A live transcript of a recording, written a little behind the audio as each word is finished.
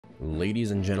Ladies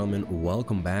and gentlemen,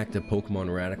 welcome back to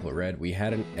Pokemon Radical Red. We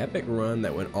had an epic run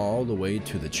that went all the way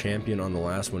to the champion on the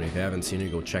last one. If you haven't seen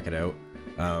it, go check it out.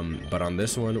 But on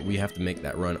this one, we have to make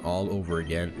that run all over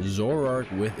again.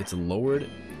 Zoroark, with its lowered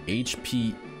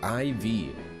HP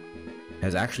IV,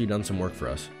 has actually done some work for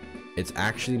us. It's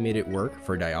actually made it work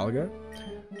for Dialga.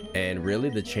 And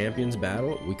really, the champions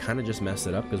battle, we kind of just messed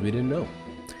it up because we didn't know.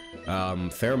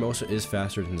 Pheromosa is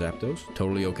faster than Zapdos.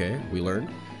 Totally okay. We learned.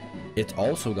 It's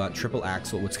also got triple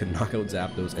axle, which can knock out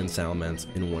Zapdos and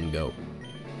Salamence in one go.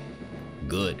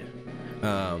 Good.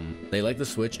 They like to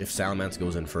switch if Salamence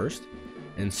goes in first,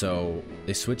 and so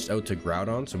they switched out to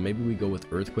Groudon. So maybe we go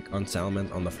with Earthquake on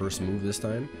Salamence on the first move this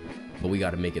time, but we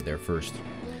got to make it there first.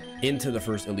 Into the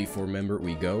first Elite Four member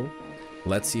we go.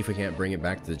 Let's see if we can't bring it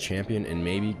back to the champion and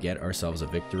maybe get ourselves a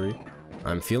victory.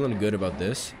 I'm feeling good about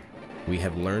this. We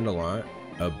have learned a lot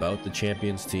about the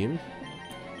champions team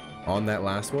on that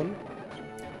last one.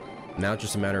 Now it's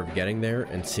just a matter of getting there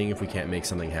and seeing if we can't make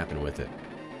something happen with it.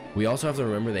 We also have to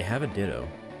remember they have a Ditto.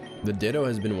 The Ditto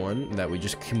has been one that we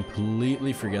just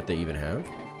completely forget they even have.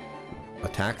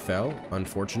 Attack fell,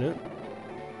 unfortunate.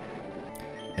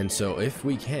 And so if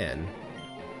we can,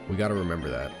 we got to remember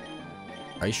that.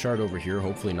 Ice Shard over here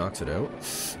hopefully knocks it out.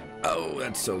 Oh,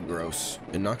 that's so gross.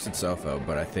 It knocks itself out,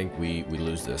 but I think we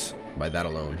lose this by that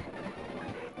alone.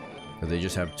 They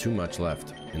just have too much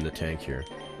left in the tank here.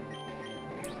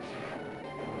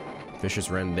 Vicious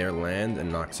Rend there, land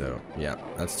and knocks out. Yeah,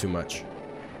 that's too much.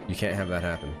 You can't have that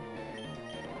happen.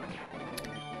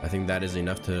 I think that is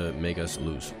enough to make us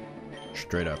lose.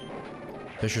 Straight up.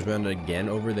 Vicious Rend again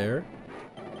over there.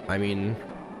 I mean,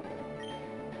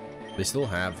 they still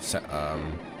have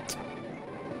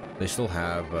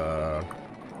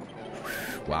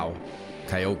wow,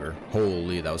 Kyogre.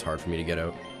 Holy, that was hard for me to get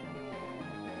out.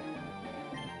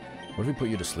 What if we put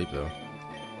you to sleep, though?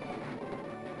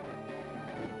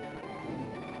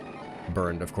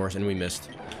 Burned, of course, and we missed.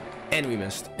 And we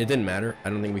missed. It didn't matter. I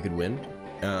don't think we could win.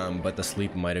 But the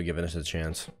sleep might have given us a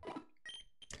chance.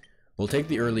 We'll take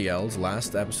the early L's.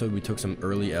 Last episode, we took some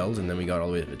early L's, and then we got all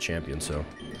the way to the champion, so...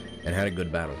 And had a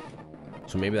good battle.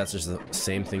 So maybe that's just the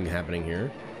same thing happening here.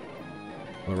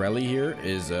 Lorelli here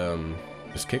is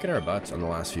kicking our butts on the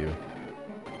last few.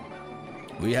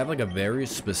 We have, like, a very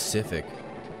specific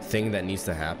thing that needs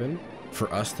to happen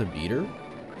for us to beat her.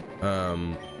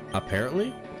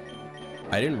 Apparently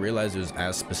I didn't realize it was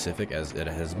as specific as it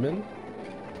has been.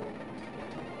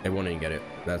 I won't even get it.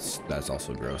 That's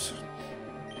also gross.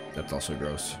 That's also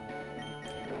gross.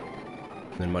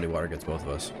 And then Muddy Water gets both of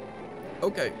us.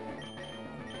 Okay,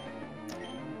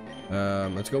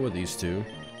 let's go with these two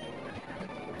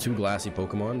glassy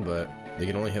Pokemon, but they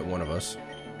can only hit one of us,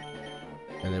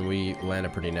 and then we land a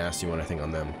pretty nasty one, I think,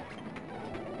 on them.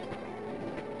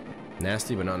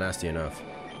 Nasty, but not nasty enough.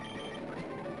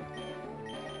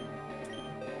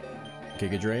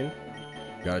 Giga Drain.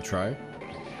 Gotta try.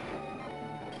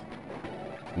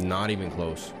 Not even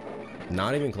close.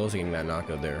 Not even close to getting that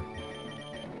knockout there.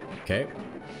 Okay.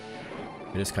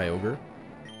 It is Kyogre.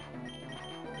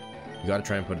 You gotta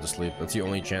try and put it to sleep. That's the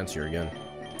only chance here again.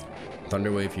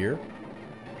 Thunder Wave here.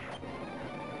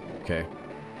 Okay.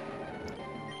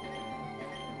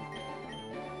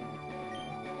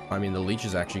 I mean, the leech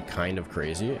is actually kind of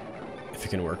crazy, if it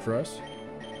can work for us.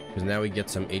 Because now we get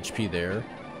some HP there,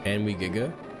 and we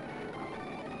Giga.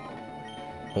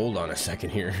 Hold on a second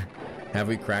here. Have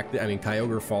we cracked it? I mean,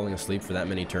 Kyogre falling asleep for that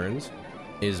many turns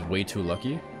is way too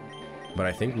lucky. But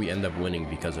I think we end up winning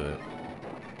because of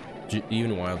it.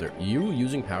 Even wilder. You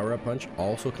using Power Up Punch,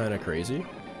 also kind of crazy.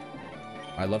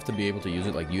 I'd love to be able to use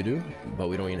it like you do, but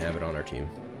we don't even have it on our team.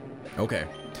 Okay.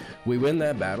 We win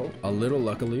that battle, a little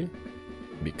luckily,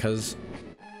 because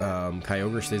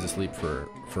Kyogre stays asleep for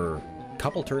a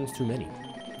couple turns too many.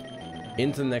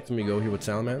 Into the next one we go here with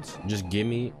Salamence. Just give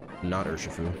me not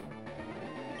Urshifu.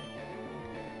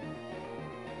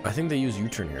 I think they use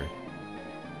U-turn here.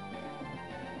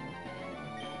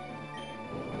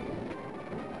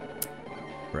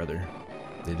 Brother,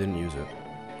 they didn't use it.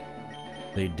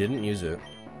 They didn't use it.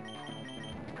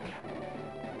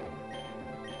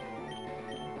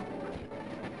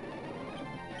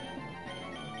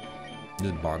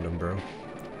 Just bond him, bro.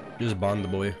 Just bond the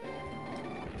boy.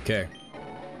 Okay.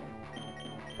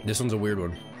 This one's a weird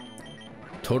one.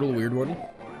 Total weird one.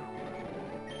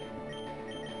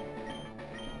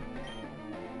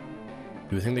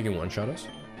 Do we think they can one-shot us?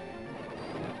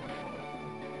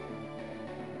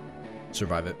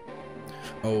 Survive it.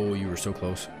 Oh, you were so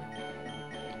close.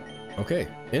 Okay,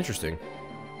 interesting.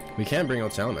 We can't bring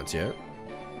out Salamence yet.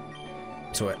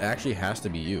 So it actually has to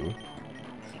be you.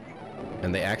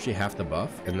 And they actually have to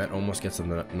buff, and that almost gets them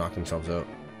to knock themselves out.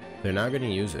 They're not going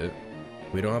to use it.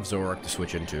 We don't have Zoroark to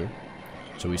switch into.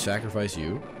 So we sacrifice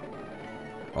you.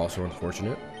 Also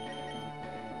unfortunate.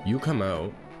 You come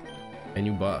out and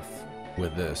you buff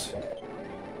with this.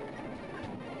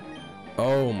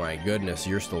 Oh my goodness,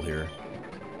 you're still here.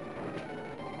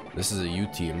 This is a U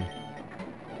team.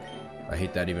 I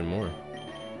hate that even more.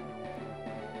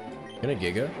 Gonna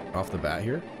Giga off the bat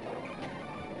here.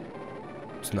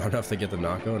 It's not enough to get the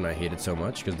knockout, and I hate it so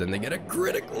much because then they get a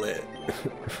critical hit.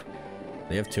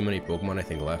 They have too many Pokemon, I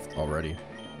think, left already.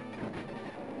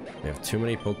 They have too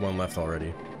many Pokemon left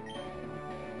already.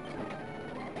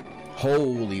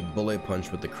 Holy bullet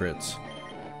punch with the crits.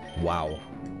 Wow.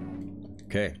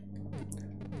 Okay.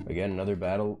 Again, another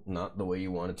battle, not the way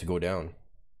you want it to go down.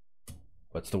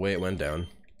 But it's the way it went down.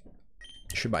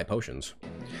 You should buy potions.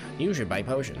 You should buy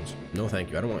potions. No,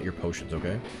 thank you. I don't want your potions,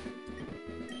 okay?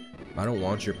 I don't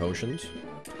want your potions.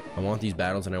 I want these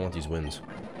battles and I want these wins.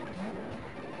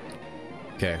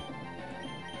 Okay.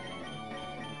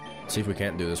 Let's see if we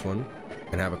can't do this one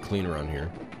and have a clean run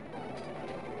here.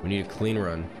 We need a clean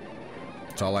run.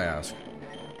 That's all I ask.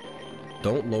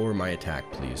 Don't lower my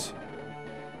attack, please.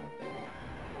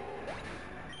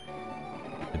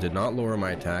 It did not lower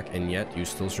my attack, and yet you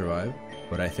still survive.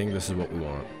 But I think this is what we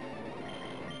want.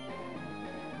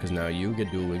 Because now you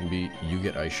get Dual Wing Beat, you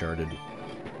get Ice Sharded.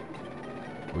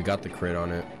 We got the crit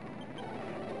on it.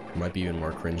 Might be even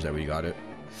more cringe that we got it.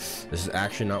 This is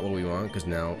actually not what we want, because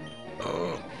now...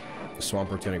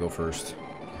 Swampert's gonna go first.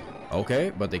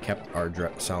 Okay, but they kept our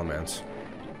Salamence.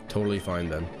 Totally fine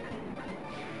then.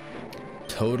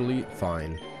 Totally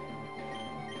fine.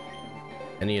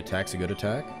 Any attack's a good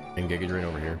attack, and Giga Drain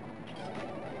over here.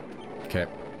 Okay.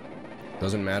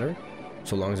 Doesn't matter,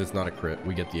 so long as it's not a crit,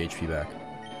 we get the HP back.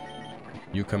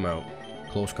 You come out,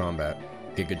 close combat,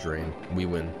 Giga Drain, we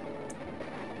win.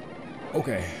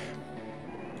 Okay.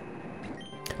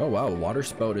 Oh wow, Water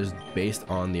Spout is based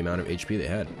on the amount of HP they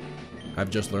had. I've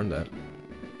just learned that.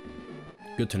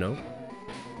 Good to know.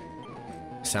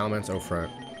 Salamence out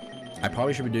front. I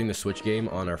probably should be doing the switch game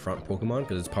on our front Pokemon,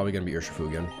 because it's probably going to be Urshifu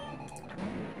again.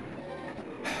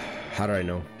 How did I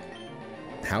know?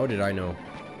 How did I know?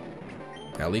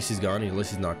 At least he's gone, at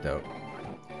least he's knocked out.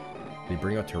 They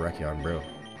bring out Terrakion, bro.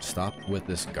 Stop with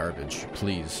this garbage,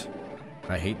 please.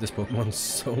 I hate this Pokemon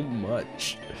so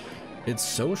much. It's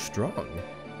so strong.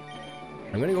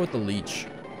 I'm gonna go with the Leech.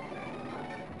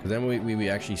 Because then we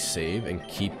actually save and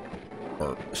keep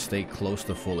or stay close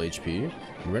to full HP.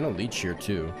 We're gonna Leech here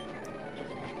too.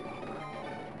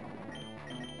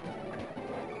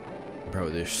 Bro,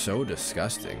 they're so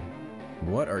disgusting.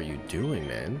 What are you doing,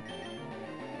 man?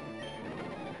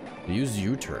 Use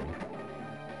U-turn.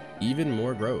 Even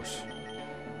more gross.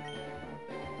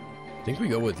 I think we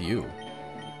go with you.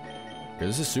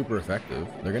 Because this is super effective.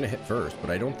 They're gonna hit first,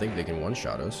 but I don't think they can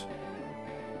one-shot us.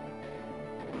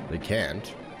 They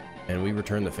can't. And we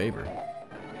return the favor.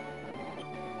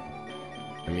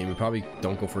 I mean, we probably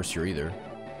don't go first here either.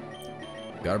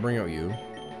 Gotta bring out you.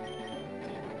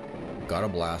 Gotta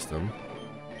blast them.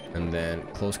 And then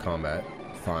close combat.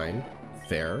 Fine.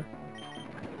 Fair.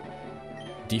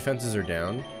 Defenses are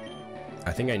down.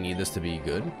 I think I need this to be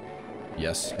good.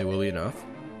 Yes, it will be enough.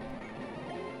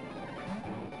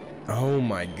 Oh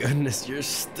my goodness, you're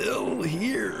still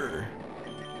here.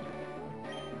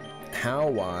 How,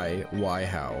 why,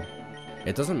 how?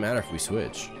 It doesn't matter if we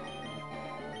switch.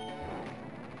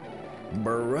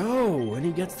 Bro, and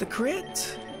he gets the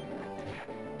crit.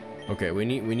 Okay, we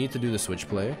need to do the switch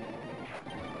play.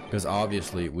 Because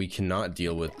obviously we cannot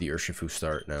deal with the Urshifu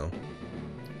start now.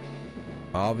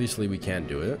 Obviously we can't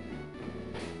do it.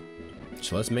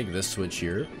 So let's make this switch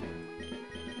here.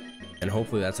 And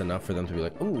hopefully that's enough for them to be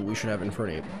like, oh, we should have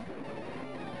Infernape.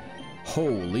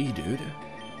 Holy dude.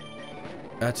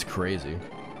 That's crazy.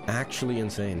 Actually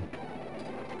insane.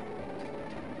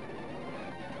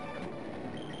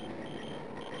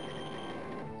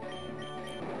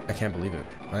 I can't believe it.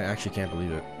 I actually can't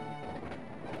believe it.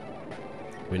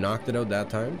 We knocked it out that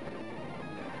time.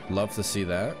 Love to see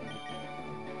that.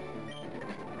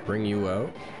 Bring you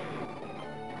out.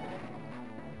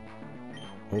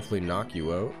 Hopefully knock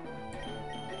you out.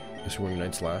 This Wing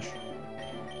Night Slash.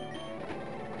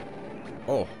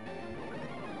 Oh.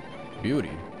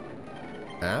 Beauty.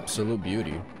 Absolute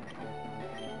beauty.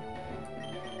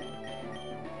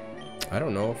 I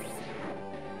don't know if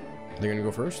they're gonna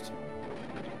go first.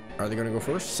 Are they gonna go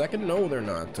first? Second? No, they're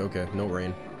not. Okay, no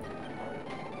rain.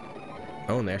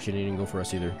 Oh, and they actually didn't even go for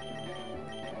us either.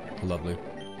 Lovely.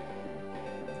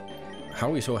 How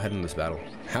are we so ahead in this battle?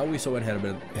 How are we so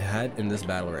ahead in this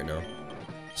battle right now?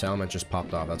 Salamence just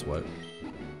popped off, that's what.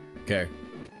 Okay.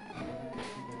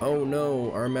 Oh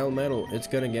no, our metal, it's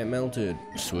gonna get melted.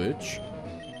 Switch.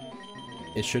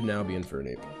 It should now be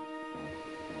Infernape.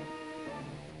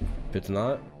 If it's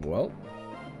not, well.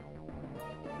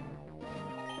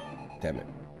 Damn it.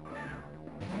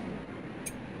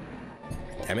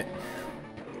 Damn it.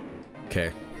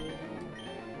 Okay.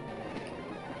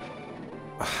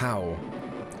 How?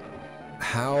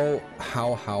 How?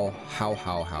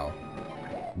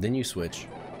 Then you switch.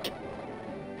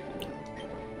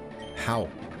 How?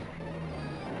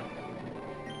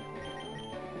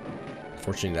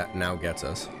 Fortunately, that now gets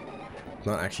us. It's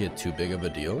not actually too big of a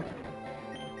deal,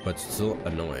 but still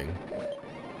annoying.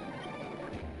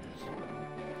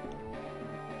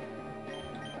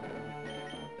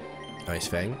 Ice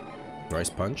Fang. Ice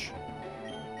Punch.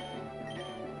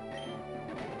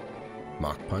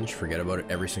 Mach Punch. Forget about it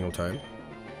every single time.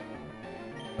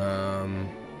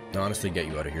 Honestly, get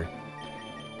you out of here.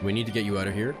 We need to get you out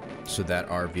of here so that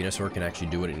our Venusaur can actually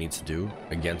do what it needs to do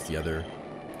against the other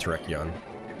Terrakion.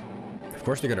 Of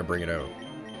course they're gonna bring it out.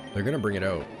 They're gonna bring it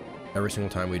out every single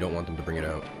time we don't want them to bring it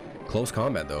out. Close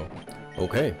combat though.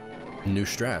 Okay. New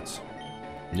strats.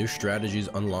 New strategies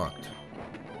unlocked.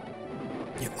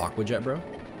 You Aqua Jet, bro?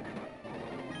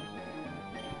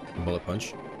 Bullet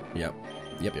Punch. Yep.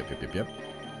 Yep.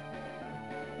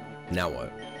 Now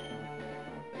what?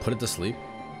 Put it to sleep.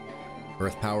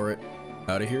 Earth Power it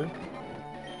out of here.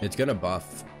 It's gonna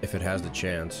buff if it has the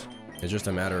chance. It's just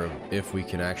a matter of if we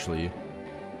can actually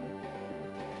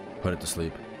put it to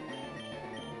sleep.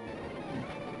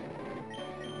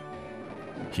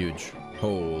 Huge.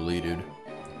 Holy dude.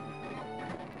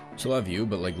 Still have you,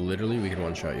 but like literally we can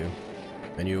one-shot you.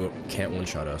 And you can't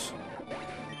one-shot us.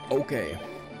 Okay.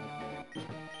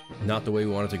 Not the way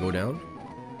we want it to go down,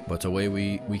 but it's a way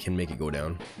we can make it go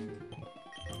down.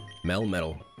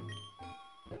 Metal.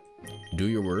 Do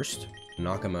your worst.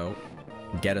 Knock him out.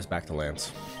 Get us back to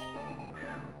Lance.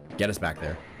 Get us back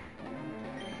there.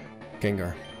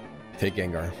 Gengar. Take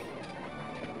Gengar.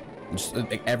 Just,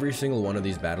 like, every single one of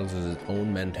these battles is its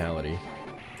own mentality.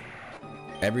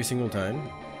 Every single time,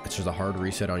 it's just a hard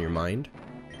reset on your mind.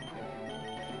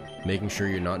 Making sure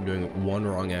you're not doing one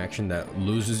wrong action that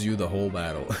loses you the whole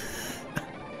battle.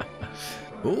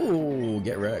 Ooh,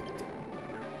 get wrecked.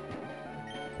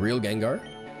 Real Gengar?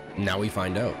 Now we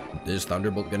find out. Is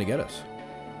Thunderbolt gonna get us?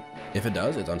 If it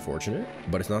does, it's unfortunate,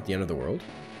 but it's not the end of the world.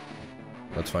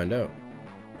 Let's find out.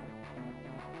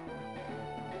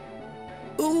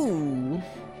 Ooh!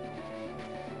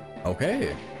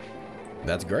 Okay.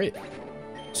 That's great.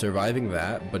 Surviving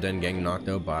that, but then getting knocked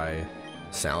out by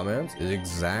Salamence is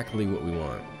exactly what we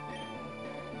want.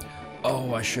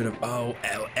 Oh, I should have. Oh,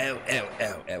 ow.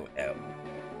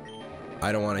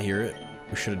 I don't want to hear it.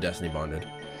 We should have Destiny Bonded.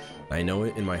 I know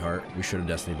it in my heart. We should have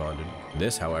Destiny Bonded.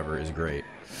 This, however, is great.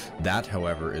 That,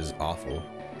 however, is awful.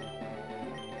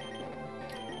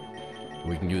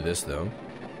 We can do this, though.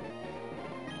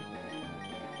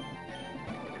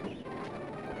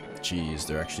 Jeez,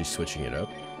 they're actually switching it up.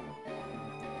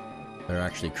 They're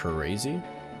actually crazy.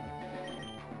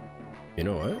 You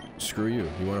know what? Screw you.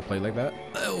 You want to play like that?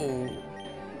 Oh!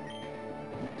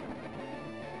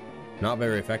 Not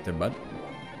very effective, bud.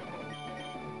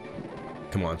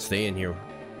 Come on, stay in here.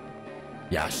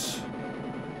 Yes.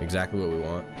 Exactly what we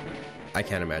want. I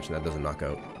can't imagine that doesn't knock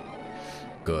out.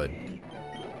 Good.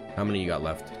 How many you got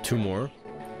left? 2 more?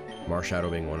 Marshadow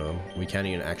being one of them. We can't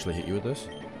even actually hit you with this.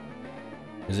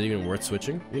 Is it even worth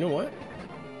switching? You know what?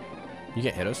 You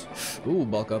can't hit us. Ooh,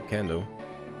 bulk up Kando.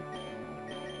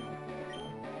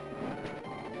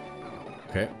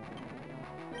 Okay.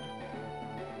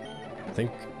 I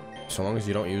think so long as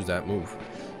you don't use that move.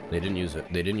 They didn't use it.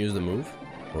 They didn't use the move?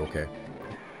 Okay.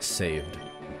 Saved.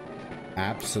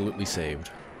 Absolutely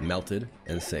saved. Melted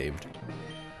and saved.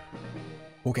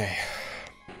 Okay.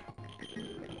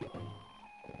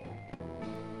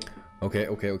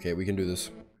 Okay. We can do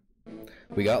this.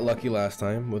 We got lucky last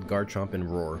time with Garchomp and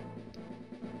Roar.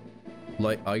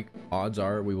 Like, odds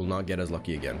are we will not get as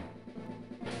lucky again.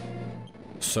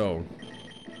 So,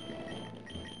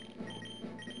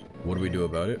 what do we do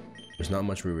about it? There's not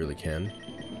much we really can,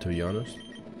 to be honest.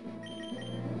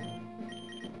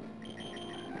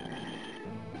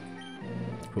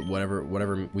 But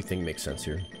whatever we think makes sense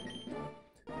here.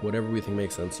 Whatever we think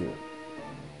makes sense here.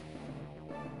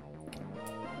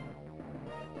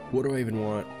 What do I even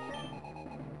want?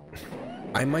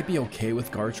 I might be okay with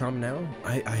Garchomp now.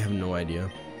 I have no idea.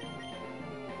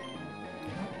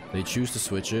 They choose to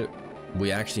switch it.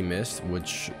 We actually missed,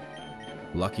 which,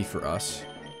 lucky for us.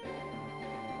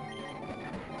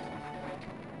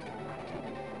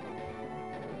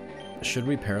 Should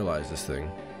we paralyze this thing?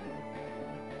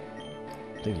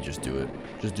 I think you just do it.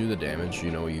 Just do the damage.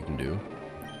 You know what you can do.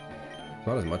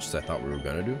 Not as much as I thought we were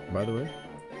gonna do, by the way.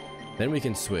 Then we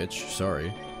can switch.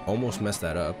 Sorry. Almost messed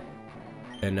that up.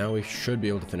 And now we should be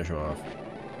able to finish him off.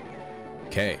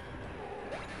 Okay.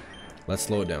 Let's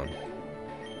slow it down.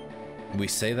 We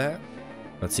say that.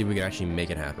 Let's see if we can actually make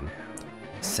it happen.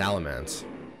 Salamence.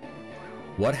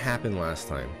 What happened last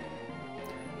time?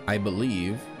 I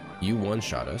believe you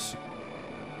one-shot us.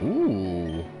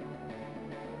 Ooh.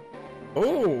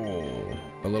 Oh.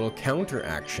 A little counter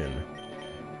action.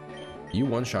 You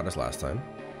one-shot us last time.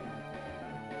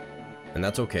 And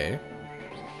that's okay.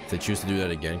 If they choose to do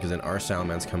that again, because then our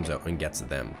Salamence comes out and gets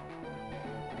them.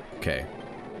 Okay.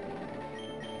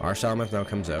 Our Salamence now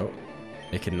comes out.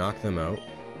 It can knock them out.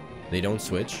 They don't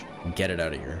switch. Get it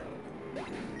out of here.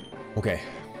 Okay.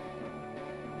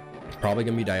 Probably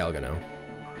gonna be Dialga now.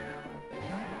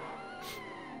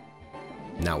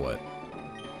 Now what?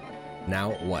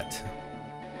 Now what?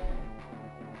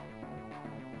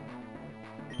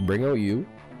 Bring out you.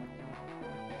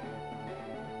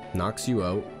 Knocks you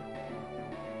out.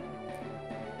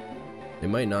 It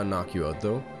might not knock you out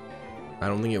though. I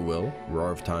don't think it will.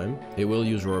 Roar of Time. It will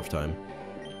use Roar of Time.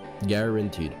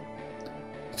 Guaranteed.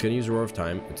 It's gonna use Roar of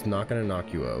Time. It's not gonna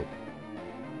knock you out.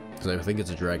 Because I think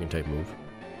it's a Dragon type move.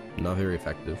 Not very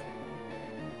effective.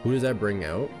 Who does that bring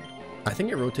out? I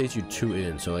think it rotates you 2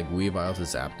 in. So like Weavile to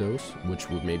Zapdos, which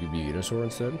would maybe be Venusaur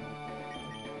instead.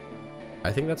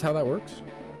 I think that's how that works.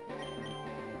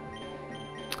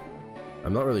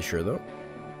 I'm not really sure though.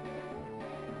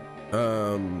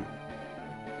 Oh.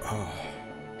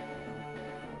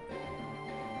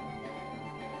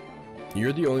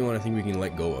 You're the only one I think we can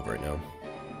let go of right now.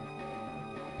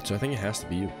 So I think it has to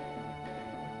be you.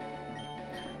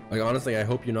 Like honestly, I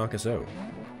hope you knock us out.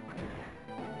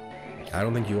 I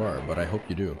don't think you are, but I hope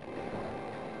you do.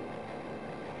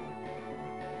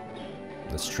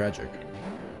 That's tragic.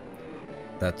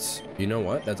 That's, you know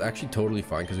what? That's actually totally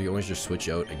fine because we always just switch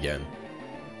out again.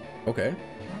 Okay.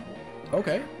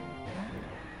 Okay.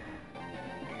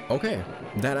 Okay.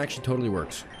 That actually totally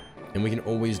works. And we can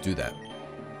always do that.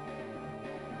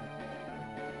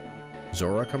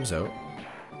 Zora comes out.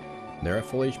 They're at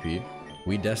full HP.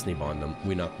 We Destiny Bond them.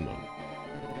 We knock them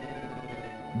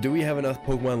out. Do we have enough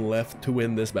Pokemon left to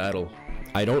win this battle?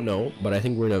 I don't know, but I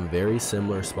think we're in a very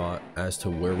similar spot as to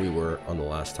where we were on the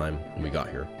last time we got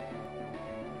here.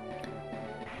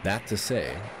 That to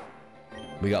say,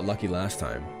 we got lucky last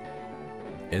time.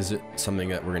 Is it something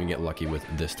that we're going to get lucky with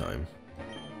this time?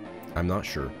 I'm not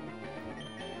sure.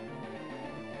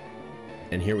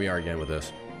 And here we are again with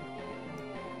this.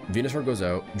 Venusaur goes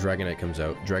out, Dragonite comes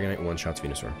out, Dragonite one-shots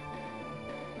Venusaur.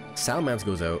 Salamence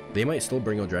goes out, they might still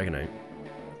bring out Dragonite.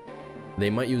 They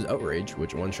might use Outrage,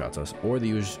 which one-shots us, or they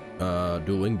use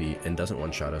Dual Wing Beat and doesn't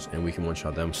one-shot us, and we can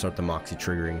one-shot them, start the Moxie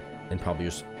triggering, and probably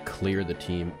just clear the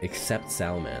team, except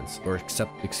Salamence, or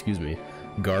except, excuse me,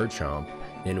 Garchomp,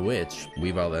 in which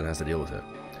Weavile then has to deal with it.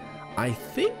 I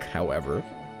think, however,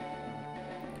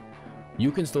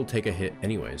 you can still take a hit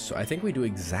anyways, so I think we do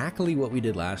exactly what we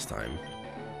did last time.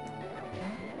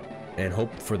 And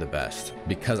hope for the best,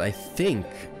 because I think,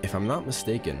 if I'm not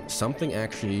mistaken, something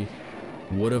actually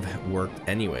would have worked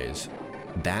anyways.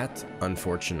 That,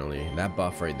 unfortunately, that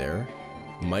buff right there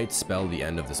might spell the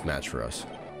end of this match for us.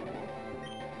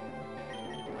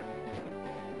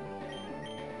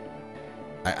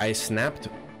 I snapped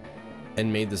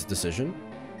and made this decision.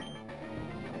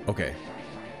 Okay.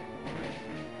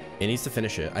 It needs to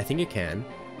finish it. I think it can,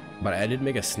 but I did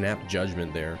make a snap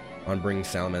judgment there on bringing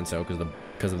Salamence out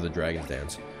because of the Dragon's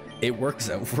Dance. It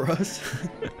works out for us,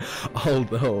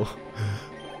 although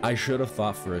I should have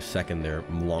thought for a second there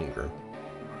longer.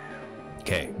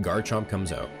 Okay, Garchomp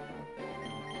comes out.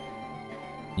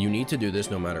 You need to do this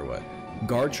no matter what.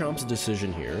 Garchomp's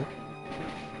decision here,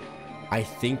 I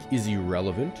think, is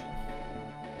irrelevant,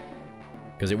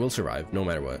 because it will survive no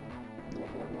matter what.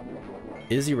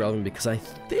 Is irrelevant because I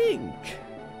think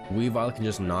Weavile can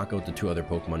just knock out the 2 other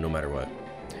Pokemon no matter what.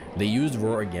 They used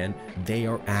Roar again. They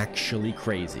are actually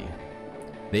crazy.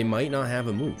 They might not have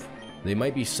a move. They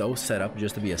might be so set up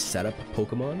just to be a setup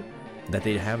Pokemon that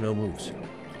they have no moves.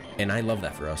 And I love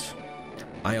that for us.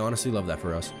 I honestly love that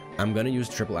for us. I'm going to use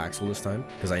Triple Axle this time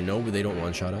because I know they don't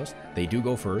one-shot us. They do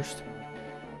go first.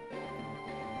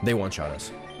 They one-shot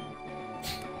us.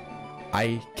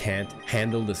 I can't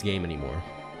handle this game anymore.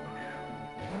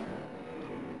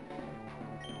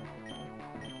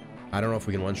 I don't know if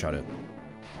we can one-shot it.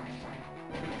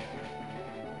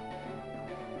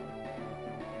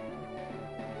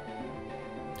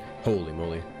 Holy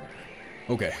moly.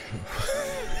 Okay.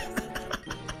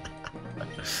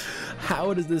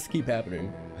 How does this keep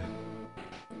happening?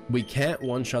 We can't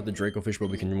one-shot the Dracofish, but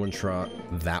we can one-shot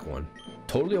that one.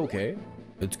 Totally okay.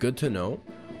 It's good to know.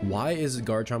 Why is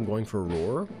Garchomp going for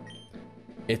Roar?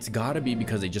 It's gotta be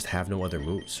because they just have no other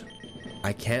moves.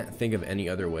 I can't think of any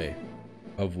other way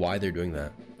of why they're doing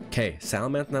that. Okay,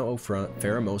 Salamence now out front,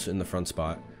 Pheromosa in the front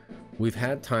spot. We've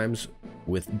had times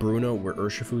with Bruno where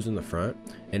Urshifu's in the front,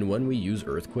 and when we use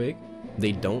Earthquake,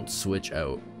 they don't switch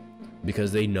out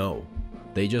because they know.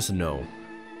 They just know.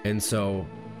 And so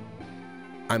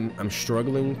I'm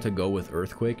struggling to go with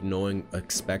Earthquake,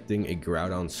 expecting a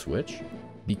Groudon switch,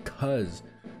 because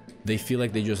they feel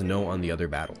like they just know on the other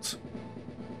battles.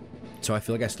 So I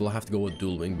feel like I still have to go with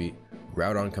Dual Wing Beat.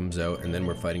 Groudon comes out, and then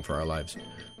we're fighting for our lives,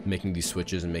 making these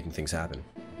switches and making things happen.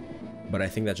 But I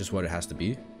think that's just what it has to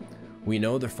be. We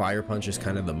know the Fire Punch is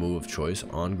kind of the move of choice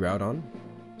on Groudon,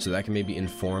 so that can maybe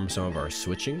inform some of our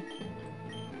switching.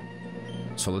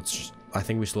 So I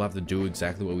think we still have to do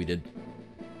exactly what we did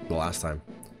the last time.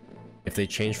 If they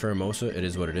change Pheromosa, it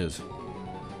is what it is.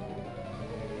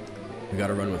 We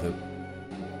gotta run with it.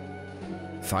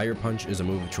 Fire Punch is a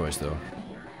move of choice, though.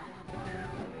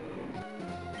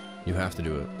 You have to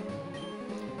do it.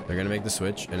 They're gonna make the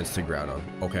switch, and it's to Groudon.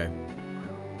 Okay.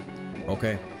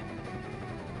 Okay.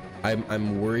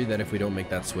 I'm worried that if we don't make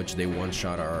that switch, they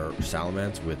one-shot our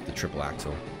Salamence with the triple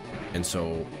axle. And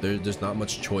so there's not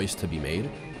much choice to be made.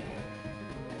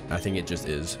 I think it just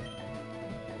is.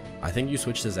 I think you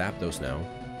switch to Zapdos now.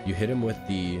 You hit him with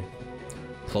the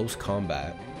close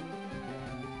combat,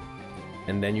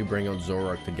 and then you bring out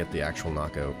Zoroark to get the actual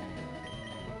knockout.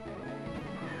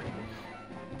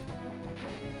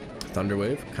 Thunder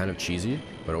Wave, kind of cheesy,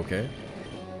 but okay.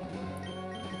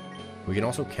 We can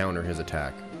also counter his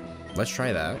attack. Let's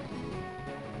try that,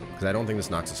 because I don't think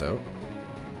this knocks us out.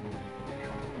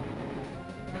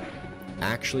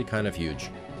 Actually kind of huge.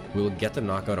 We'll get the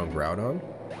knockout on Groudon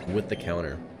with the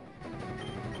counter.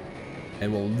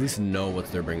 And we'll at least know what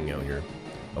they're bringing out here.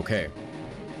 Okay.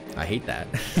 I hate that.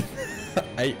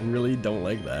 I really don't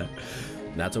like that.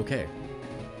 That's okay.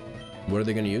 What are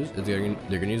they going to use? They're going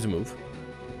to use a move.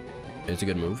 It's a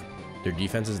good move. Their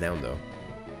defense is down, though.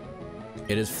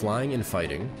 It is flying and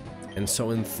fighting. And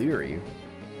so, in theory,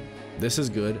 this is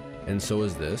good, and so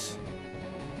is this.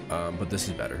 But this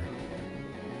is better.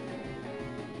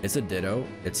 It's a Ditto.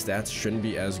 Its stats shouldn't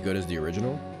be as good as the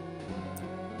original.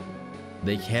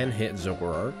 They can hit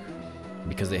Zoroark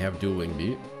because they have Dual Wing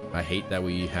Beat. I hate that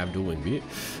we have Dual Wing Beat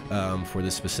for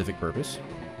this specific purpose.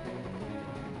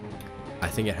 I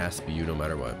think it has to be you no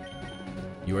matter what.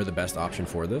 You are the best option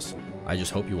for this. I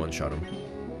just hope you one-shot them.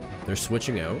 They're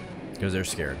switching out because they're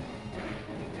scared.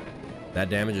 That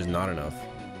damage is not enough.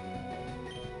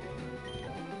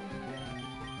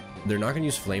 They're not going to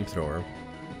use Flamethrower.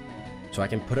 So I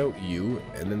can put out you,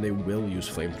 and then they will use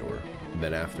Flamethrower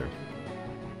then after.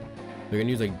 They're going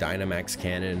to use like Dynamax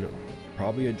Cannon,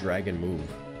 probably a Dragon move.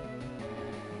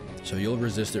 So you'll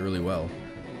resist it really well,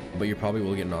 but you probably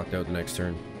will get knocked out the next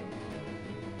turn.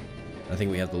 I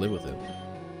think we have to live with it.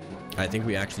 I think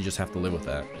we actually just have to live with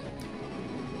that.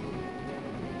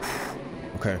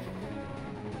 Okay.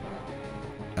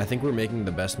 I think we're making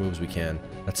the best moves we can.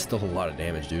 That's still a lot of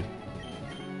damage, dude.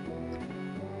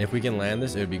 If we can land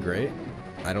this, it would be great.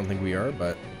 I don't think we are,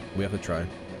 but we have to try.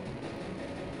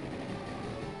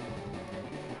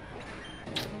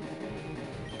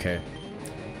 Okay.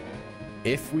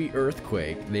 If we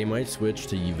Earthquake, they might switch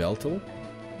to Yveltal.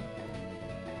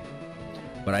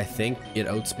 But I think it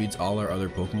outspeeds all our other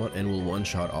Pokemon and will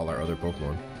one-shot all our other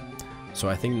Pokemon. So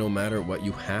I think no matter what,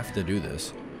 you have to do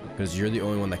this, because you're the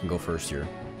only one that can go first here.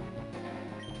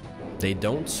 They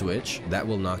don't switch, that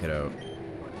will knock it out.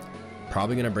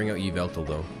 Probably gonna bring out Yveltal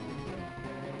though.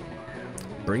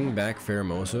 Bring back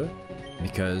Pheromosa,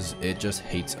 because it just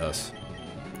hates us.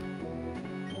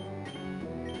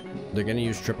 They're gonna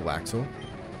use Triple Axle.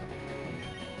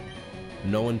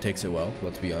 No one takes it well,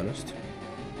 let's be honest.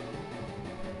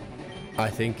 I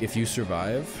think if you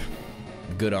survive,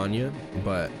 good on you,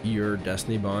 but your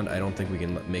Destiny Bond, I don't think we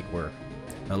can make work.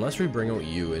 Unless we bring out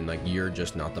you and like you're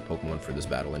just not the Pokemon for this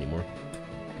battle anymore.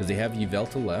 Because they have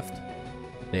Yveltal left.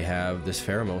 They have this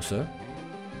Pheromosa.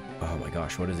 Oh my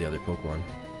gosh, what is the other Pokemon?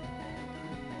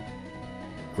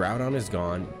 Groudon is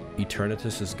gone.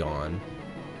 Eternatus is gone.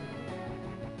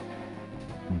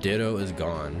 Ditto is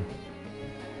gone.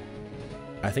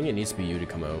 I think it needs to be you to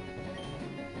come out.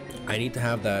 I need to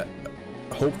have that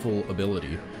hopeful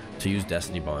ability to use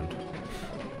Destiny Bond.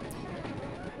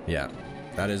 Yeah,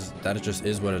 that just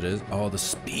is what it is. Oh, the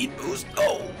speed boost.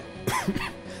 Oh,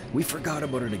 we forgot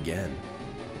about it again.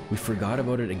 We forgot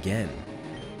about it again.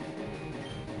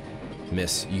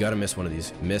 Miss. You gotta miss one of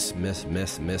these. Miss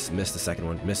the second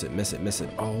one. Miss it.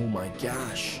 Oh my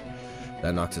gosh.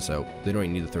 That knocks us out. They don't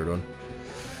even need the third one.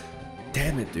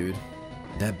 Damn it, dude.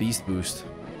 That beast boost.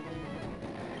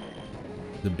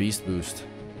 The beast boost.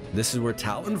 This is where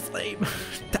Talonflame.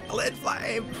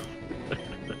 Talonflame.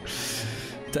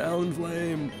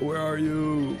 Talonflame. Where are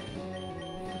you?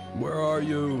 Where are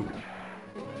you?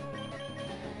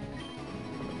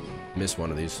 Miss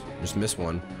one of these. Just miss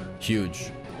one.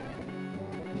 Huge.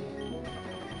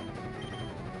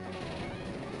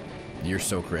 You're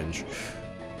so cringe.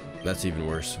 That's even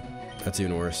worse. That's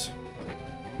even worse.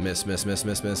 Miss.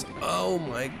 Oh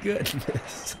my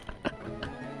goodness.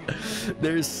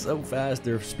 They're so fast.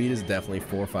 Their speed is definitely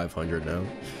 400 or 500 now.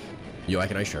 Yo, I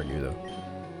can ice shard you though.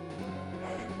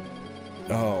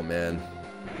 Oh man.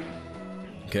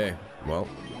 Okay, well.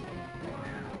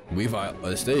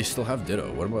 They still have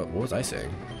Ditto. What was I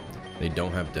saying? They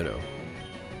don't have Ditto.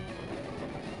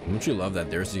 Don't you love that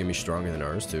theirs is gonna be stronger than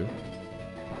ours too?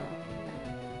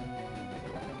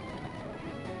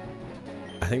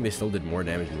 I think they still did more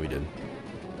damage than we did.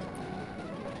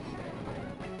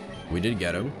 We did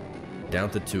get him. Down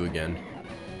to 2 again.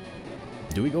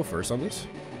 Do we go first on this?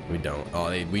 We don't. Oh,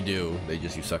 we do. They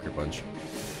just use Sucker Punch.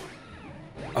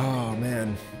 Oh,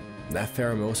 man. That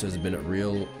Pheromosa has been a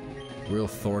real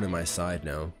thorn in my side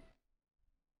now.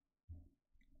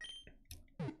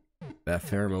 That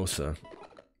Pheromosa.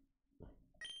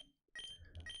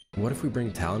 What if we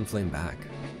bring Talonflame back?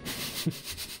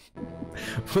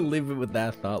 We'll leave it with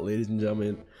that thought, ladies and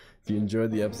gentlemen. If you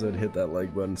enjoyed the episode, hit that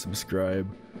like button, subscribe.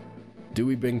 Do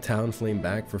we bring Talonflame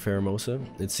back for Pheromosa?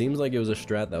 It seems like it was a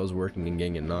strat that was working and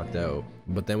getting it knocked out,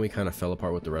 but then we kind of fell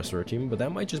apart with the rest of our team. But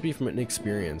that might just be from an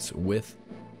experience with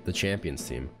the Champions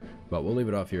team. But we'll leave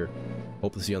it off here.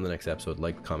 Hope to see you on the next episode.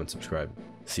 Like, comment, subscribe.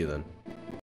 See you then.